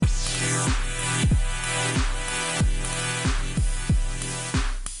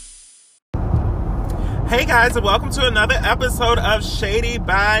Hey guys, and welcome to another episode of Shady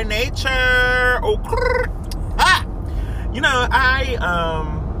by Nature. I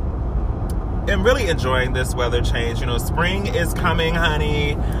am really enjoying this weather change. Spring is coming,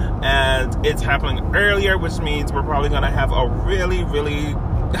 honey, and it's happening earlier, which means we're probably going to have a really, really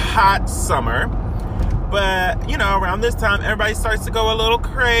hot summer. But, around this time, everybody starts to go a little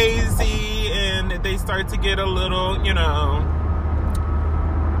crazy, and they start to get a little,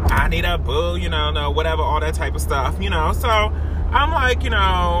 I need a boo, whatever, all that type of stuff, So I'm like,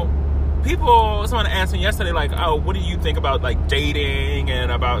 someone asked me yesterday, like, oh, what do you think about, like, dating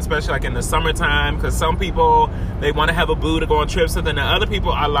and about, especially, like, in the summertime? Because some people, they want to have a boo to go on trips, and then the other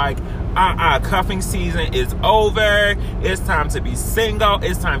people are like, cuffing season is over. It's time to be single.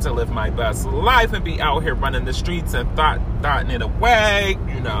 It's time to live my best life and be out here running the streets and thotting it away,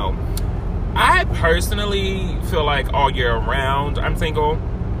 I personally feel like all year round I'm single,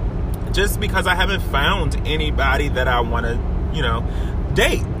 just because I haven't found anybody that I want to,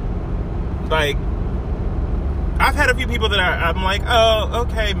 date. Like, I've had a few people that I'm like, oh,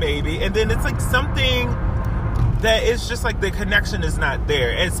 okay, maybe. And then it's like something that it's just like the connection is not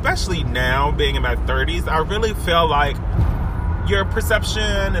there. Especially now, being in my 30s, I really feel like your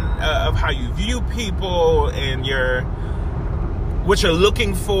perception of how you view people and what you're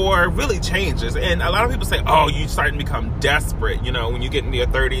looking for really changes. And a lot of people say, oh, you starting to become desperate, when you get into your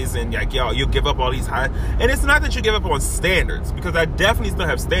 30s and like, you give up all these high. And it's not that you give up on standards, because I definitely still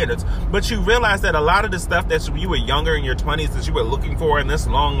have standards, but you realize that a lot of the stuff that you were younger in your 20s that you were looking for in this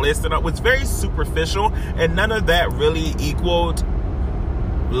long list and was very superficial, and none of that really equaled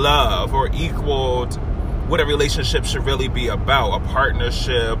love or equaled what a relationship should really be about. A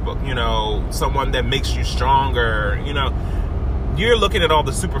partnership, someone that makes you stronger, You're looking at all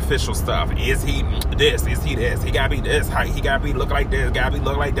the superficial stuff. Is he this? Is he this? He gotta be this. He gotta be look like this. Gotta be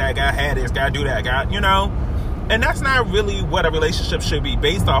look like that. Gotta have this. Gotta do that. And that's not really what a relationship should be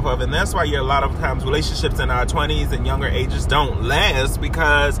based off of. And that's why a lot of times relationships in our 20s and younger ages don't last,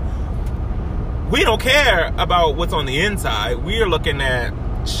 because we don't care about what's on the inside. We are looking at,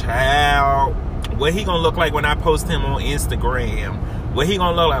 child, what he gonna look like when I post him on Instagram. What he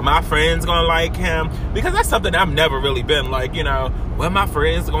gonna look like? My friends gonna like him? Because that's something I've never really been like, what my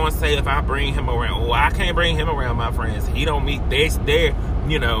friends gonna say if I bring him around? Oh, I can't bring him around my friends. He don't meet their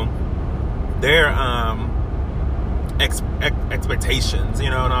expectations,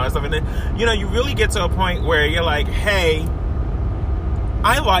 and all that stuff. And then, you really get to a point where you're like, hey,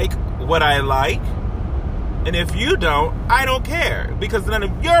 I like what I like, and if you don't, I don't care, because none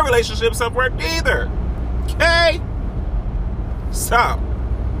of your relationships have worked either. Okay? So,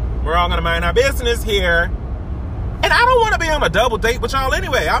 we're all gonna mind our business here. And I don't want to be on a double date with y'all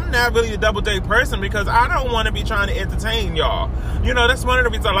anyway. I'm not really a double date person, because I don't want to be trying to entertain y'all. That's one of the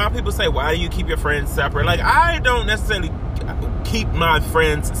reasons a lot of people say, why do you keep your friends separate? Like, I don't necessarily keep my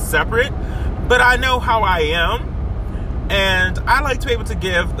friends separate, but I know how I am. And I like to be able to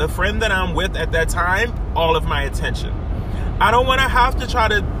give the friend that I'm with at that time all of my attention. I don't want to have to try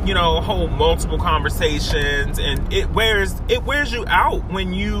to, hold multiple conversations, and it wears you out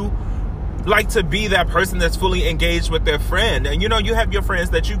when you like to be that person that's fully engaged with their friend. And, you have your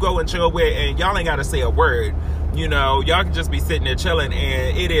friends that you go and chill with, and y'all ain't got to say a word. Y'all can just be sitting there chilling,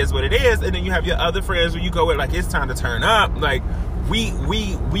 and it is what it is. And then you have your other friends where you go with, like, it's time to turn up. Like, we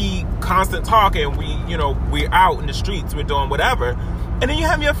constant talking, we're out in the streets, we're doing whatever. And then you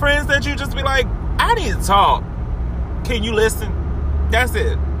have your friends that you just be like, I need to talk. Can you listen? That's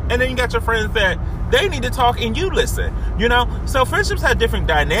it. And then you got your friends that they need to talk and you listen, So friendships have different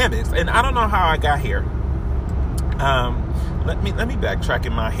dynamics, and I don't know how I got here. Let me backtrack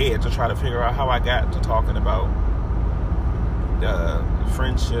in my head to try to figure out how I got to talking about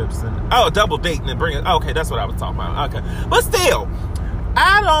friendships and double dating and bringing. Okay, that's what I was talking about. Okay, but still,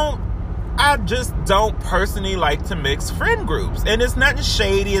 I just don't personally like to mix friend groups. And it's nothing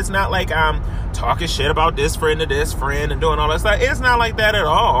shady. It's not like I'm talking shit about this friend to this friend and doing all that stuff. It's not like that at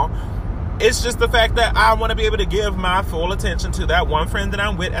all. It's just the fact that I want to be able to give my full attention to that one friend that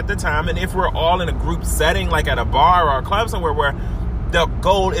I'm with at the time. And if we're all in a group setting, like at a bar or a club somewhere, where the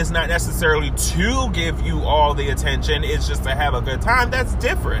goal is not necessarily to give you all the attention, it's just to have a good time, that's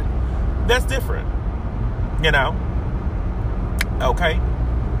different. Okay?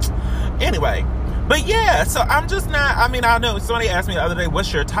 Anyway, but yeah, so I'm just not, I know somebody asked me the other day,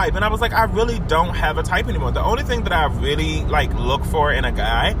 what's your type? And I was like, I really don't have a type anymore. The only thing that I really look for in a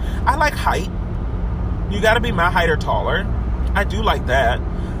guy, I like height. You got to be my height or taller. I do like that.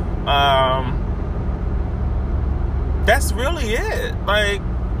 That's really it. Like,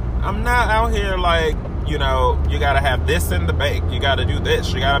 I'm not out here like you know, you gotta have this in the bank. You gotta do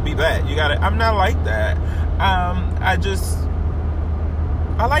this. You gotta be that. I'm not like that. I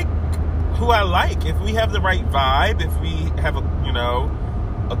like who I like. If we have the right vibe, if we have a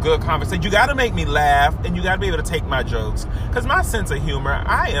good conversation, you gotta make me laugh, and you gotta be able to take my jokes. Because my sense of humor,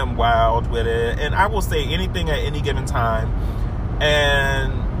 I am wild with it, and I will say anything at any given time.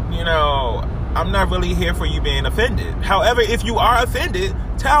 And, you know, I'm not really here for you being offended. However, if you are offended,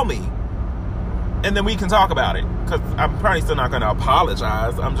 tell me. And then we can talk about it. Because I'm probably still not going to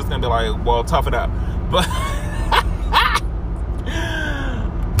apologize. I'm just going to be like, well, tough it up. But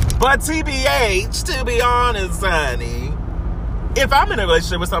TBH, to be honest, honey, if I'm in a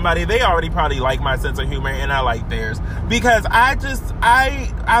relationship with somebody, they already probably like my sense of humor, and I like theirs. Because I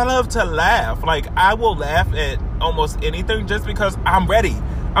love to laugh. Like, I will laugh at almost anything just because I'm ready.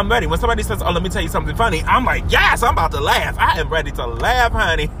 When somebody says, oh, let me tell you something funny, I'm like, yes, I'm about to laugh. I am ready to laugh,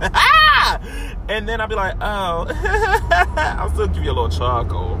 honey. And then I'll be like, oh, I'll still give you a little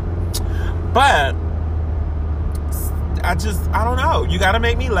chuckle. But I don't know. You got to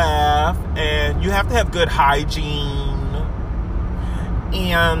make me laugh, and you have to have good hygiene.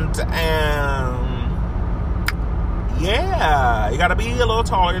 And, yeah, you got to be a little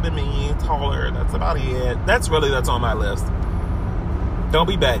taller than me. That's about it. That's on my list. Don't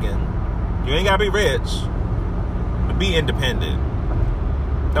be begging. You ain't got to be rich. But be independent.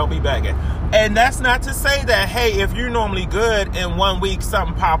 Don't be begging. And that's not to say that, hey, if you're normally good and 1 week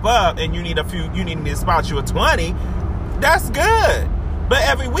something pop up and you need me to spot you a 20, that's good. But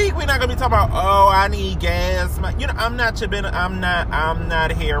every week we're not gonna be talking about, oh, I need gas. I'm not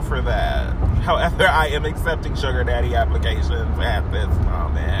here for that. However, I am accepting sugar daddy applications at this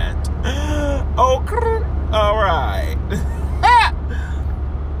moment. Okay, all right.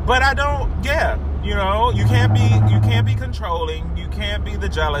 But I don't. Yeah, you can't be controlling. You can't be the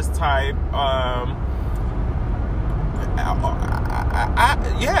jealous type.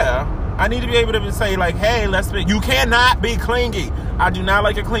 I need to be able to say, like, hey, you cannot be clingy. I do not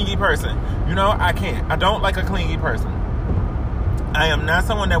like a clingy person. I can't. I don't like a clingy person. I am not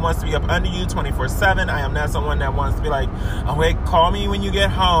someone that wants to be up under you 24/7. I am not someone that wants to be like, oh, wait, call me when you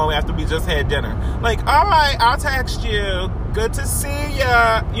get home after we just had dinner. Like, all right, I'll text you. Good to see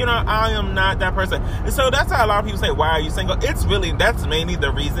ya. I am not that person. And so that's how a lot of people say, why are you single? That's mainly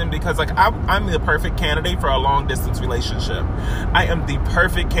the reason, because, like, I'm the perfect candidate for a long distance relationship. I am the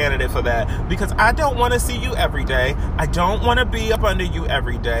perfect candidate for that, because I don't want to see you every day. I don't want to be up under you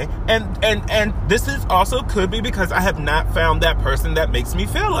every day. And this is also could be because I have not found that person that makes me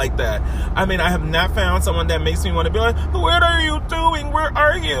feel like that. I mean, I have not found someone that makes me want to be like, what are you doing? Where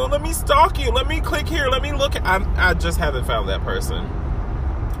are you? Let me stalk you. Let me click here. Let me look. I just haven't found that person.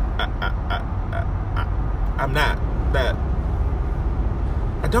 I'm not that.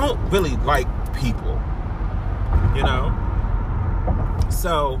 I don't really like people,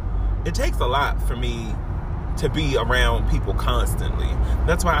 so it takes a lot for me to be around people constantly.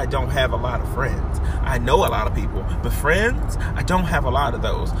 That's why I don't have a lot of friends. I know a lot of people, but friends, I don't have a lot of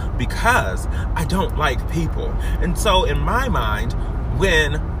those because I don't like people. And so in my mind,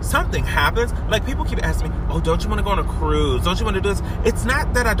 when something happens, like, people keep asking me, oh, don't you want to go on a cruise? Don't you want to do this? It's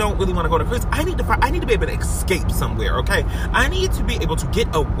not that I don't really want to go on a cruise. I need to be able to escape somewhere, okay? I need to be able to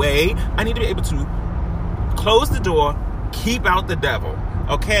get away. I need to be able to close the door, keep out the devil,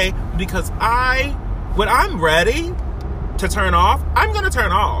 okay? Because when I'm ready to turn off, I'm going to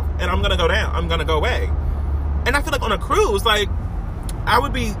turn off, and I'm going to go down. I'm going to go away. And I feel like on a cruise, like, I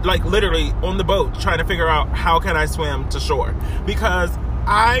would be, like, literally on the boat trying to figure out how can I swim to shore, because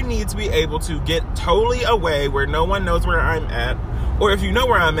I need to be able to get totally away where no one knows where I'm at, or if you know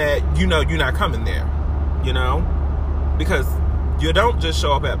where I'm at, you're not coming there, because you don't just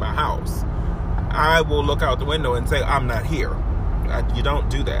show up at my house. I will look out the window and say, I'm not here. You don't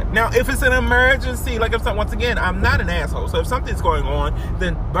do that. Now, if it's an emergency, like if once again, I'm not an asshole. So if something's going on,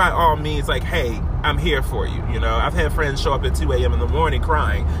 then by all means, like, hey, I'm here for you. I've had friends show up at 2 a.m. in the morning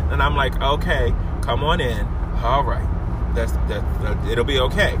crying, and I'm like, okay, come on in. All right, that's it'll be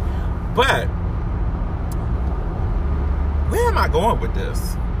okay. But where am I going with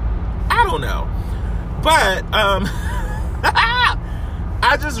this? I don't know. But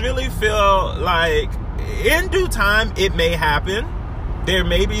I just really feel like in due time it may happen. There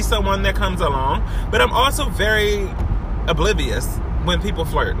may be someone that comes along, but I'm also very oblivious when people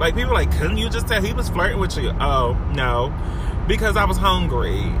flirt. Like, people are like, couldn't you just tell he was flirting with you? Oh, no, because I was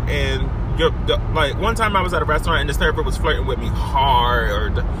hungry. And like, one time I was at a restaurant and the server was flirting with me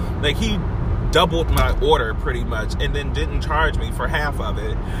hard. Like, he doubled my order pretty much and then didn't charge me for half of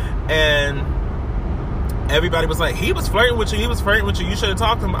it. And everybody was like, he was flirting with you. You should have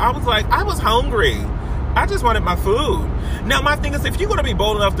talked to him. I was like, I was hungry. I just wanted my food. Now, my thing is, if you're going to be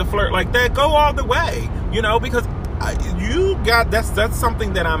bold enough to flirt like that, go all the way, you know, because that's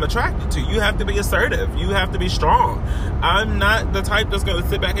something that I'm attracted to. You have to be assertive. You have to be strong. I'm not the type that's going to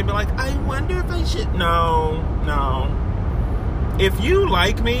sit back and be like, I wonder if I should. No. If you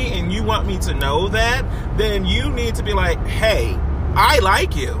like me and you want me to know that, then you need to be like, hey, I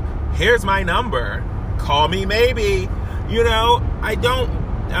like you. Here's my number. Call me maybe. You know,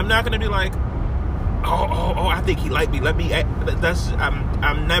 I'm not going to be like, oh, I think he liked me.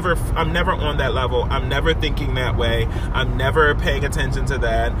 I'm never on that level. I'm never thinking that way. I'm never paying attention to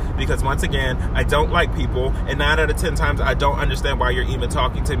that, because once again, I don't like people, and 9 out of 10 times I don't understand why you're even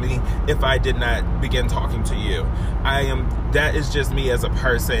talking to me if I did not begin talking to you. That is just me as a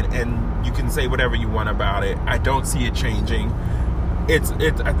person, and you can say whatever you want about it. I don't see it changing.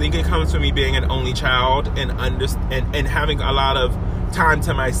 I think it comes from me being an only child and having a lot of time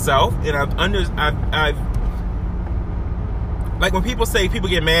to myself, and I've like, when people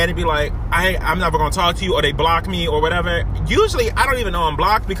get mad and be like, I'm never gonna talk to you, or they block me or whatever, usually I don't even know I'm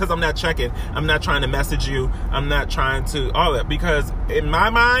blocked, because I'm not checking. I'm not trying to message you. I'm not trying to all that, because in my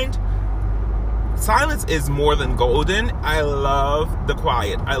mind, silence is more than golden. I love the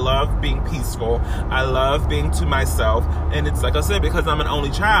quiet. I love being peaceful. I love being to myself, and it's like I said, because I'm an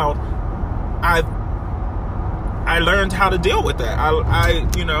only child, I learned how to deal with that. I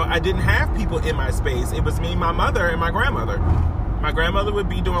didn't have people in my space. It was me, my mother, and my grandmother. My grandmother would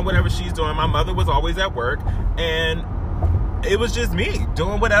be doing whatever she's doing. My mother was always at work, and it was just me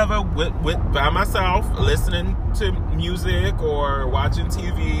doing whatever by myself, listening to music or watching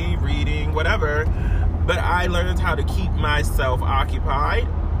TV, reading, whatever. But I learned how to keep myself occupied,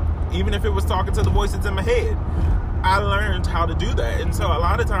 even if it was talking to the voices in my head. I learned how to do that. And so a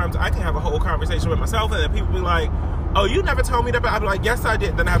lot of times I can have a whole conversation with myself, and then people be like, oh, you never told me that. But I'd be like, yes, I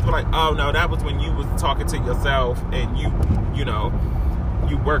did. Then I have to be like, oh, no, that was when you was talking to yourself and you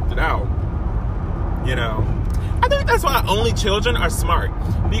worked it out. You know, I think that's why only children are smart,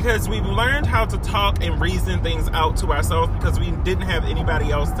 because we've learned how to talk and reason things out to ourselves, because we didn't have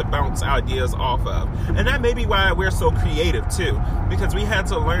anybody else to bounce ideas off of. And that may be why we're so creative too, because we had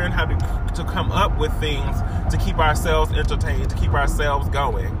to learn how to come up with things to keep ourselves entertained, to keep ourselves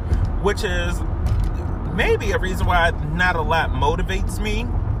going, which is maybe a reason why not a lot motivates me.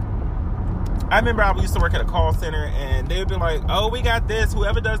 I remember I used to work at a call center, and they would be like, oh, we got this,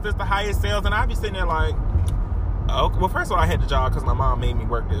 whoever does this, the highest sales. And I'd be sitting there like, oh, well, first of all, I had the job because my mom made me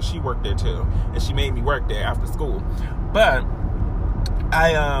work there. She worked there too, and she made me work there after school. But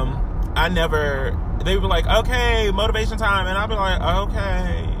I never, they would be like, okay, motivation time. And I'd be like,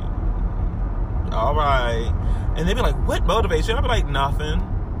 okay, all right. And they'd be like, what motivates you? I'd be like, nothing.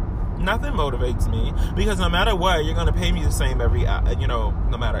 Nothing motivates me, because no matter what, you're going to pay me the same every,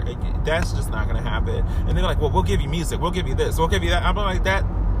 no matter, that's just not going to happen. And they're like, well, we'll give you music, we'll give you this, we'll give you that. I'm like, that,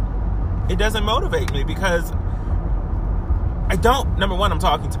 it doesn't motivate me, because I don't, number one, I'm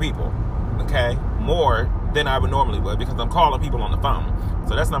talking to people, okay, more than I would normally would, because I'm calling people on the phone.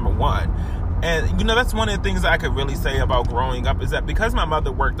 So that's number one. And, that's one of the things that I could really say about growing up, is that because my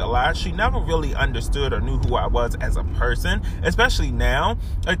mother worked a lot, she never really understood or knew who I was as a person, especially now.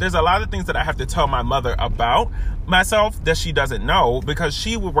 Like, there's a lot of things that I have to tell my mother about myself that she doesn't know, because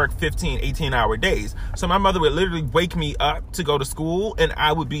she would work 15, 18-hour days. So my mother would literally wake me up to go to school, and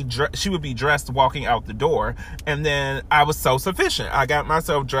she would be dressed walking out the door. And then I was self-sufficient. I got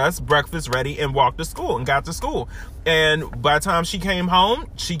myself dressed, breakfast ready, and walked to school and got to school. And by the time she came home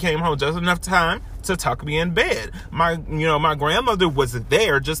just enough time to tuck me in bed. My grandmother was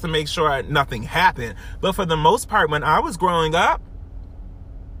there just to make sure nothing happened. But for the most part, when I was growing up,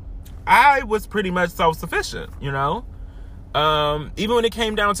 I was pretty much self-sufficient, Even when it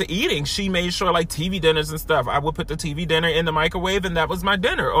came down to eating, she made sure, like, TV dinners and stuff, I would put the TV dinner in the microwave, and that was my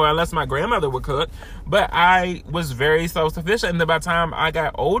dinner, or unless my grandmother would cook. But I was very self-sufficient. And then by the time I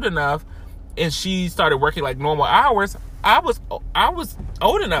got old enough and she started working like normal hours, I was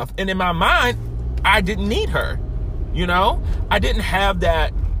old enough, and in my mind, I didn't need her. I didn't have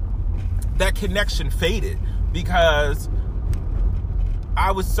that connection faded, because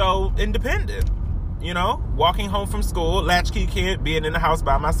I was so independent. Walking home from school, latchkey kid, being in the house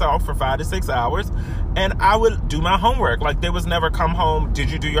by myself for 5 to 6 hours, and I would do my homework. Like, there was never come home, did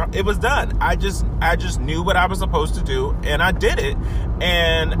you do your, it was done. I just knew what I was supposed to do, and I did it.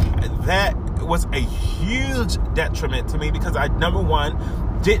 And that was a huge detriment to me, because I, number one,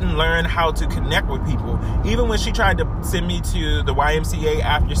 didn't learn how to connect with people. Even when she tried to send me to the YMCA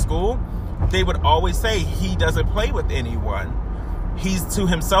after school, they would always say, he doesn't play with anyone. He's to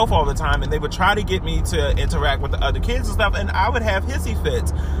himself all the time. And they would try to get me to interact with the other kids and stuff, and I would have hissy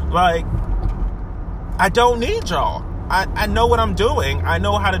fits. Like, I don't need y'all. I know what I'm doing. I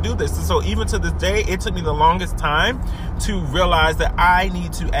know how to do this. And so even to this day, it took me the longest time to realize that I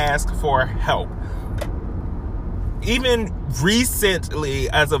need to ask for help. Even recently,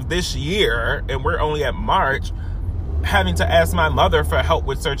 as of this year, and we're only at March, having to ask my mother for help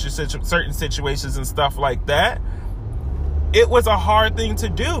with certain situations and stuff like that, it was a hard thing to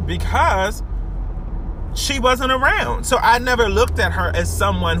do because she wasn't around. So I never looked at her as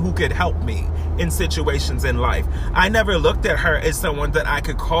someone who could help me in situations in life. I never looked at her as someone that I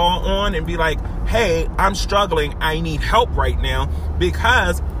could call on and be like, hey, I'm struggling. I need help right now,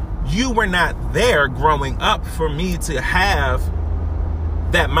 because you were not there growing up for me to have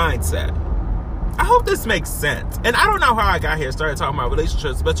that mindset. I hope this makes sense. And I don't know how I got here, started talking about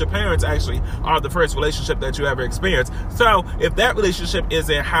relationships, but your parents actually are the first relationship that you ever experienced. So if that relationship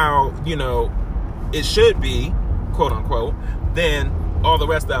isn't how, it should be, quote unquote, then all the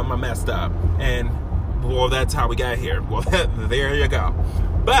rest of them are messed up. And, well, that's how we got here. Well, there you go.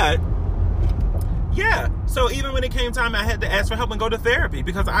 But, yeah. So even when it came time, I had to ask for help and go to therapy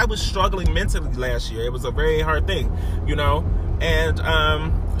because I was struggling mentally last year. It was a very hard thing,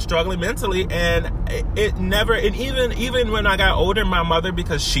 and struggling mentally. And it never, and even when I got older, my mother,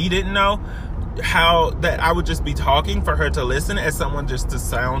 because she didn't know how that I would just be talking for her to listen as someone just to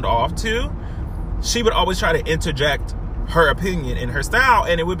sound off to, she would always try to interject her opinion in her style,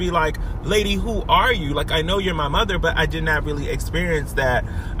 and it would be like, lady, who are you? Like, I know you're my mother, but I did not really experience that.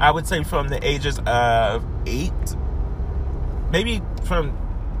 I would say from the ages of 8, maybe from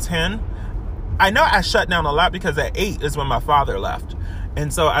 10. I know I shut down a lot because at 8 is when my father left,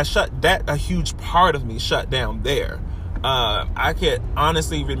 and so a huge part of me shut down there. I could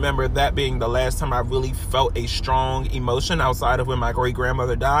honestly remember that being the last time I really felt a strong emotion outside of when my great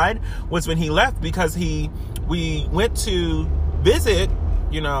grandmother died, was when he left, because we went to visit,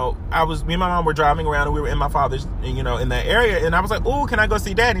 me and my mom were driving around and we were in my father's, in that area. And I was like, oh, can I go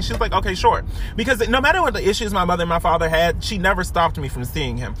see Dad? And she was like, okay, sure. Because no matter what the issues my mother and my father had, she never stopped me from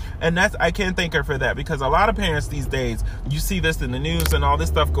seeing him. And I can't thank her for that, because a lot of parents these days, you see this in the news and all this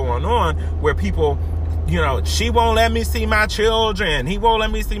stuff going on where people, she won't let me see my children. He won't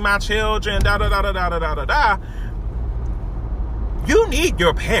let me see my children. Da da da da da da da da. You need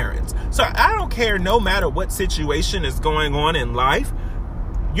your parents. So I don't care, no matter what situation is going on in life,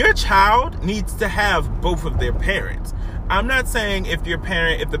 your child needs to have both of their parents. I'm not saying if the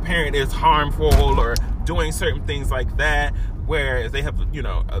parent is harmful or doing certain things like that, where if they have,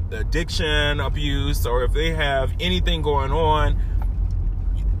 addiction, abuse, or if they have anything going on,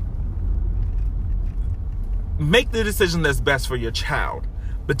 make the decision that's best for your child,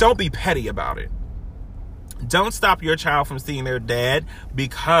 but don't be petty about it. Don't stop your child from seeing their dad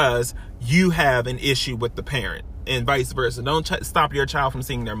because you have an issue with the parent, and vice versa. Don't stop your child from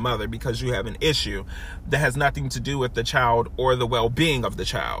seeing their mother because you have an issue that has nothing to do with the child or the well-being of the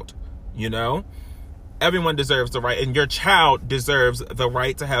child. Everyone deserves the right, and your child deserves the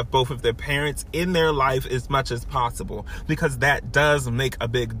right to have both of their parents in their life as much as possible, because that does make a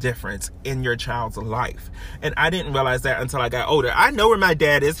big difference in your child's life. And I didn't realize that until I got older. I know where my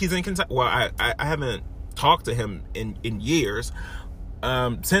dad is. He's in Kentucky. Well, I haven't talked to him in years,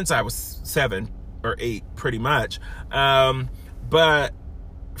 since I was 7 or 8, pretty much. But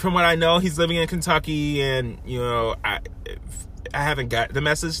from what I know, he's living in Kentucky, and I haven't got the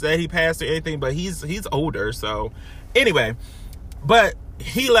message that he passed or anything, but he's older. So anyway, but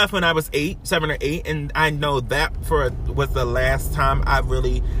he left when I was 7 or 8. And I know that was the last time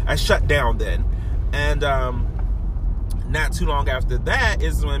I shut down then. And, not too long after that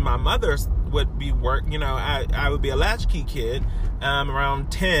is when my mother would be I would be a latchkey kid,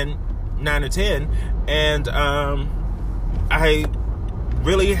 around 9 or 10. And, I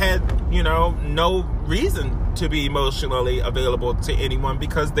really had, no reason to be emotionally available to anyone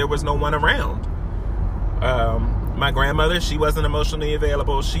because there was no one around. My grandmother, she wasn't emotionally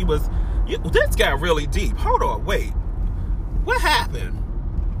available. This got really deep. Hold on, wait. What happened?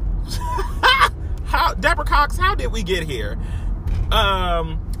 Deborah Cox, how did we get here?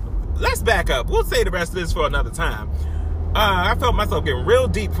 Let's back up. We'll say the rest of this for another time. I felt myself getting real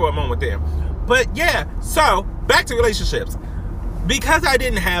deep for a moment there. But yeah, so back to relationships. Because I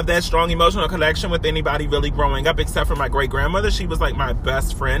didn't have that strong emotional connection with anybody really growing up, except for my great grandmother. She was like my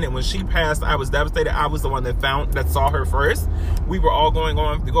best friend, and when she passed, I was devastated. I was the one that saw her first. We were all going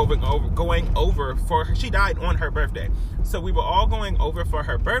over for her. She died on her birthday, so we were all going over for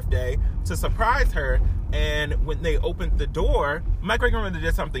her birthday to surprise her. And when they opened the door, my great grandmother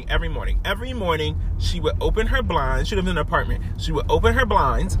did something every morning. Every morning, she would open her blinds. She lived in an apartment. She would open her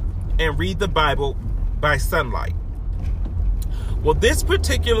blinds and read the Bible by sunlight. Well, this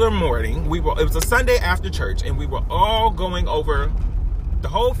particular morning, it was a Sunday after church, and we were all going over, the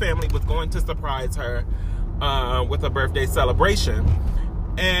whole family was going to surprise her with a birthday celebration.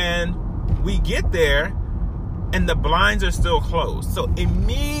 And we get there, and the blinds are still closed. So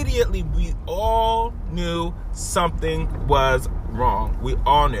immediately, we all knew something was wrong. We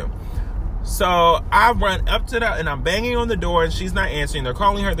all knew. So I run up to that, and I'm banging on the door, and she's not answering. They're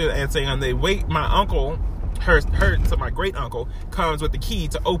calling her, they're answering, and they wait. My uncle, so my great uncle, comes with the key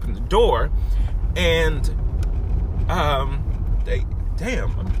to open the door, and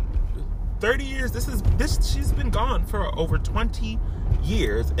 30 years. She's been gone for over 20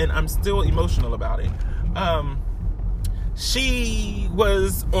 years, and I'm still emotional about it. She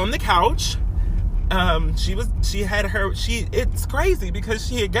was on the couch. It's crazy because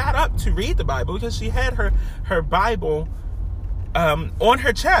she had got up to read the Bible because she had her Bible, on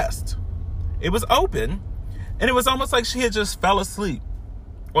her chest. It was open, and it was almost like she had just fell asleep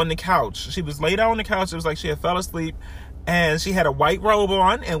on the couch. She was laid out on the couch. It was like she had fell asleep, and she had a white robe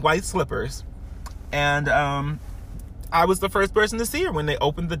on and white slippers. And, I was the first person to see her when they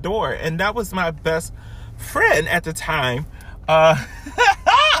opened the door, and that was my best friend at the time.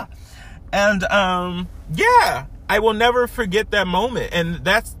 And, yeah, I will never forget that moment. And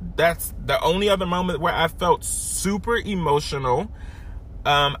that's the only other moment where I felt super emotional.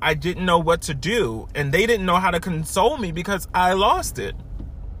 I didn't know what to do, and they didn't know how to console me because I lost it.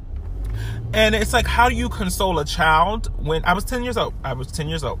 And it's like, how do you console a child when I was 10 years old?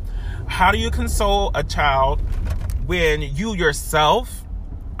 How do you console a child when you yourself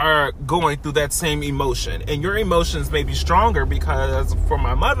are going through that same emotion, and your emotions may be stronger? Because for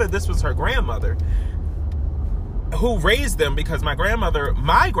my mother, this was her grandmother who raised them, because my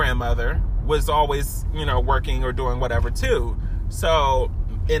grandmother was always, working or doing whatever too. So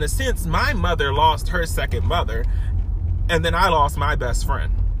in a sense, my mother lost her second mother, and then I lost my best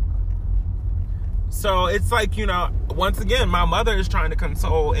friend. So it's like, once again, my mother is trying to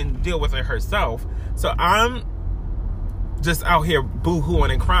console and deal with it herself. So I'm just out here boo-hooing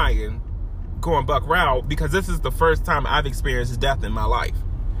and crying, going buck wild, because this is the first time I've experienced death in my life.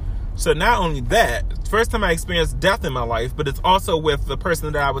 So not only that, first time I experienced death in my life, but it's also with the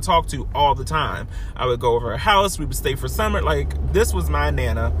person that I would talk to all the time. I would go over her house, we would stay for summer. Like, this was my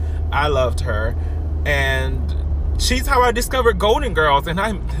Nana. I loved her. And she's how I discovered Golden Girls. And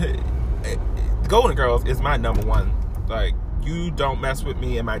Golden Girls is my number one. Like, you don't mess with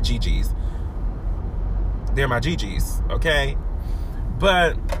me and my GGs. They're my GGs, okay?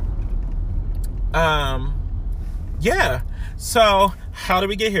 But, yeah. So, how did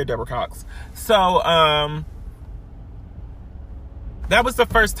we get here, Deborah Cox? So, that was the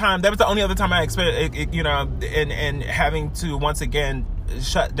first time, that was the only other time I experienced it, and having to once again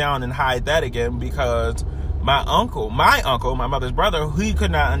shut down and hide that again, because my uncle, my mother's brother, he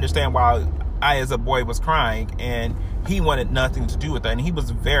could not understand why I, as a boy, was crying, and he wanted nothing to do with that. And he was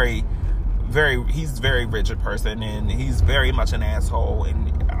he's a very rigid person, and he's very much an asshole,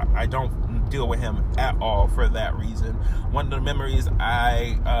 and I don't deal with him at all for that reason. One of the memories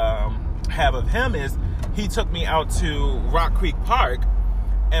I have of him is he took me out to Rock Creek Park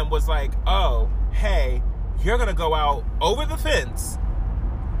and was like, oh, hey, you're gonna go out over the fence,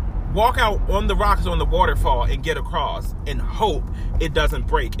 walk out on the rocks on the waterfall, and get across and hope it doesn't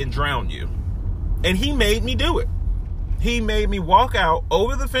break and drown you. And he made me do it. He made me walk out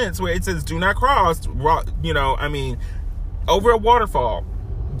over the fence where it says do not cross, over a waterfall.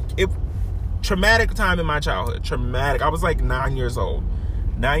 Traumatic time in my childhood. Traumatic. I was like 9 years old.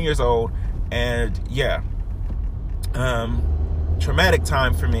 And yeah. Traumatic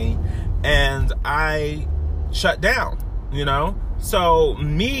time for me. And I shut down, So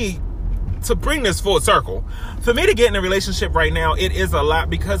to bring this full circle, for me to get in a relationship right now, it is a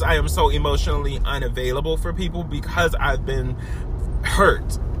lot, because I am so emotionally unavailable for people, because I've been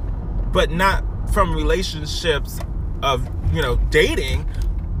hurt, but not from relationships of, dating,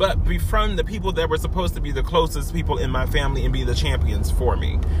 but from the people that were supposed to be the closest people in my family and be the champions for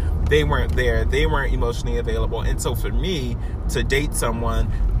me. They weren't there. They weren't emotionally available. And so for me to date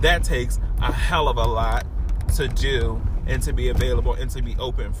someone, that takes a hell of a lot to do and to be available and to be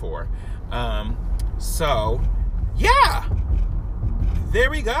open for. So yeah, there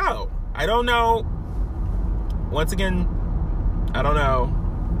we go. I don't know. Once again, I don't know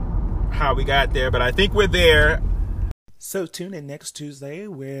how we got there, but I think we're there. So tune in next Tuesday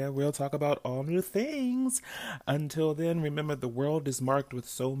where we'll talk about all new things. Until then, remember, the world is marked with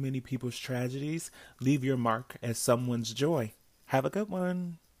so many people's tragedies. Leave your mark as someone's joy. Have a good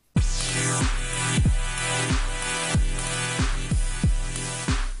one.